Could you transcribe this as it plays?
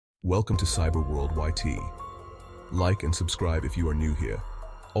Welcome to Cyberworld YT. Like and subscribe if you are new here.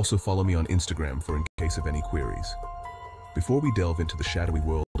 Also follow me on Instagram in case of any queries. Before we delve into the shadowy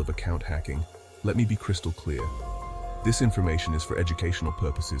world of account hacking, let me be crystal clear. This information is for educational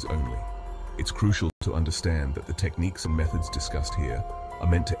purposes only. It's crucial to understand that the techniques and methods discussed here are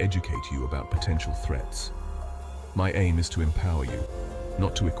meant to educate you about potential threats. My aim is to empower you,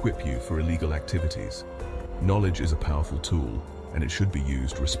 not to equip you for illegal activities. Knowledge is a powerful tool, and it should be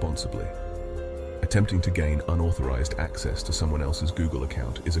used responsibly. Attempting to gain unauthorized access to someone else's Google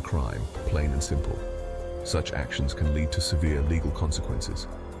account is a crime, plain and simple. Such actions can lead to severe legal consequences,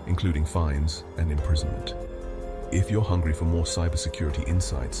 including fines and imprisonment. If you're hungry for more cybersecurity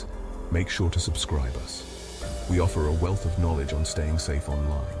insights, make sure to subscribe us. We offer a wealth of knowledge on staying safe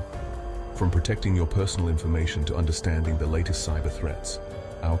online. From protecting your personal information to understanding the latest cyber threats,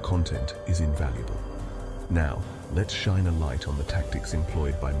 our content is invaluable. Now, let's shine a light on the tactics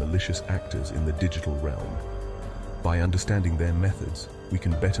employed by malicious actors in the digital realm. By understanding their methods, we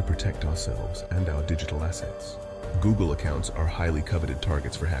can better protect ourselves and our digital assets. Google accounts are highly coveted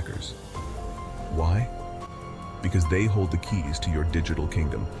targets for hackers. Why? Because they hold the keys to your digital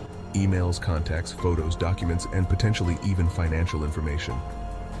kingdom: emails, contacts, photos, documents, and potentially even financial information.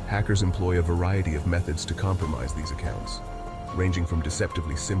 Hackers employ a variety of methods to compromise these accounts, ranging from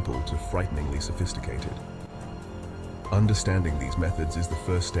deceptively simple to frighteningly sophisticated. Understanding these methods is the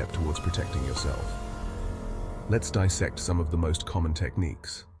first step towards protecting yourself. Let's dissect some of the most common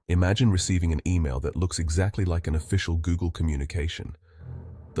techniques. Imagine receiving an email that looks exactly like an official Google communication.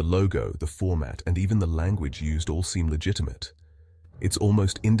 The logo, the format, and even the language used all seem legitimate. It's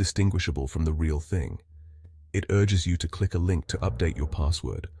almost indistinguishable from the real thing. It urges you to click a link to update your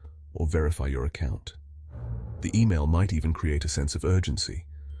password or verify your account. The email might even create a sense of urgency,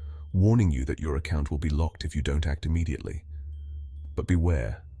 warning you that your account will be locked if you don't act immediately. But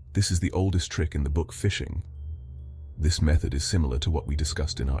beware, this is the oldest trick in the book, phishing. This method is similar to what we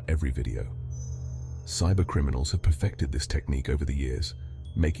discussed in our every video. Cybercriminals have perfected this technique over the years,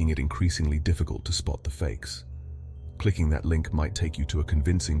 making it increasingly difficult to spot the fakes. Clicking that link might take you to a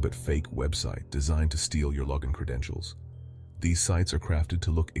convincing but fake website designed to steal your login credentials. These sites are crafted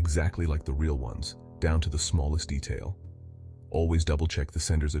to look exactly like the real ones, down to the smallest detail. Always double-check the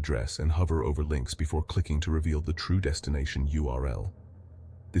sender's address and hover over links before clicking to reveal the true destination URL.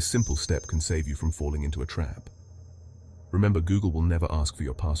 This simple step can save you from falling into a trap. Remember, Google will never ask for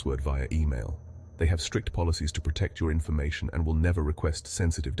your password via email. They have strict policies to protect your information and will never request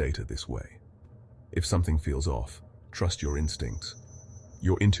sensitive data this way. If something feels off, trust your instincts.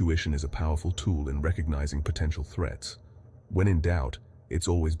 Your intuition is a powerful tool in recognizing potential threats. When in doubt, it's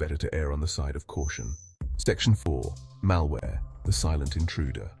always better to err on the side of caution. Section 4. Malware, the silent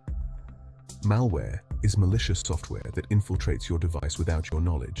intruder. Malware is malicious software that infiltrates your device without your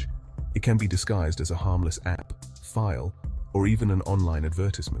knowledge. It can be disguised as a harmless app, file, or even an online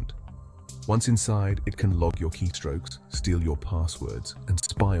advertisement. Once inside, it can log your keystrokes, steal your passwords, and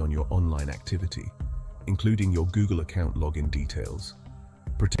spy on your online activity, including your Google account login details.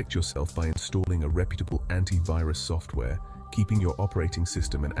 Protect yourself by installing a reputable antivirus software, keeping your operating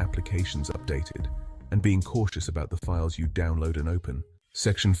system and applications updated, and being cautious about the files you download and open.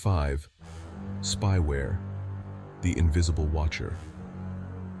 Section 5. Spyware, the invisible watcher.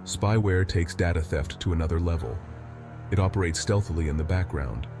 Spyware takes data theft to another level. It operates stealthily in the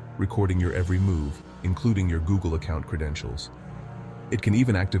background, recording your every move, including your Google account credentials. It can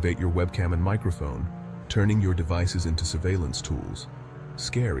even activate your webcam and microphone, turning your devices into surveillance tools.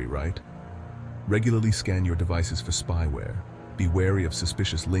 Scary, right? Regularly scan your devices for spyware. Be wary of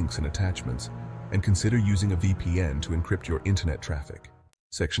suspicious links and attachments, and consider using a VPN to encrypt your internet traffic.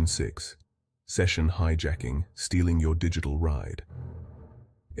 Section 6. Session hijacking, stealing your digital ride.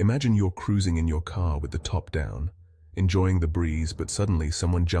 Imagine you're cruising in your car with the top down, enjoying the breeze, but suddenly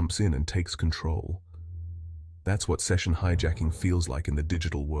someone jumps in and takes control. That's what session hijacking feels like in the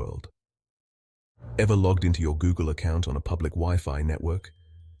digital world. Ever logged into your Google account on a public Wi-Fi network?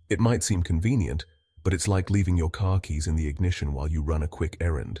 It might seem convenient, but it's like leaving your car keys in the ignition while you run a quick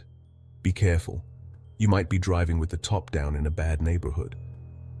errand. Be careful. You might be driving with the top down in a bad neighborhood.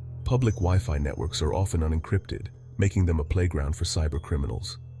 Public Wi-Fi networks are often unencrypted, making them a playground for cyber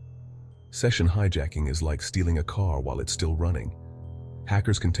criminals. Session hijacking is like stealing a car while it's still running.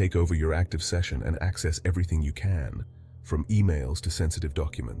 Hackers can take over your active session and access everything you can, from emails to sensitive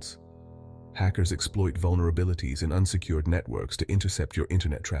documents. Hackers exploit vulnerabilities in unsecured networks to intercept your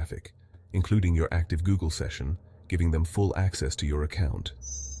internet traffic, including your active Google session, giving them full access to your account.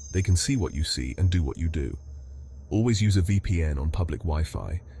 They can see what you see and do what you do. Always use a VPN on public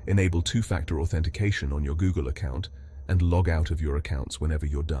Wi-Fi, enable two-factor authentication on your Google account, and log out of your accounts whenever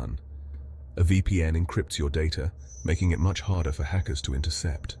you're done. A VPN encrypts your data, making it much harder for hackers to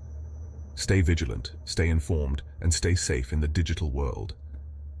intercept. Stay vigilant, stay informed, and stay safe in the digital world.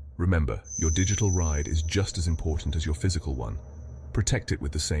 Remember, your digital ride is just as important as your physical one. Protect it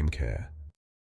with the same care.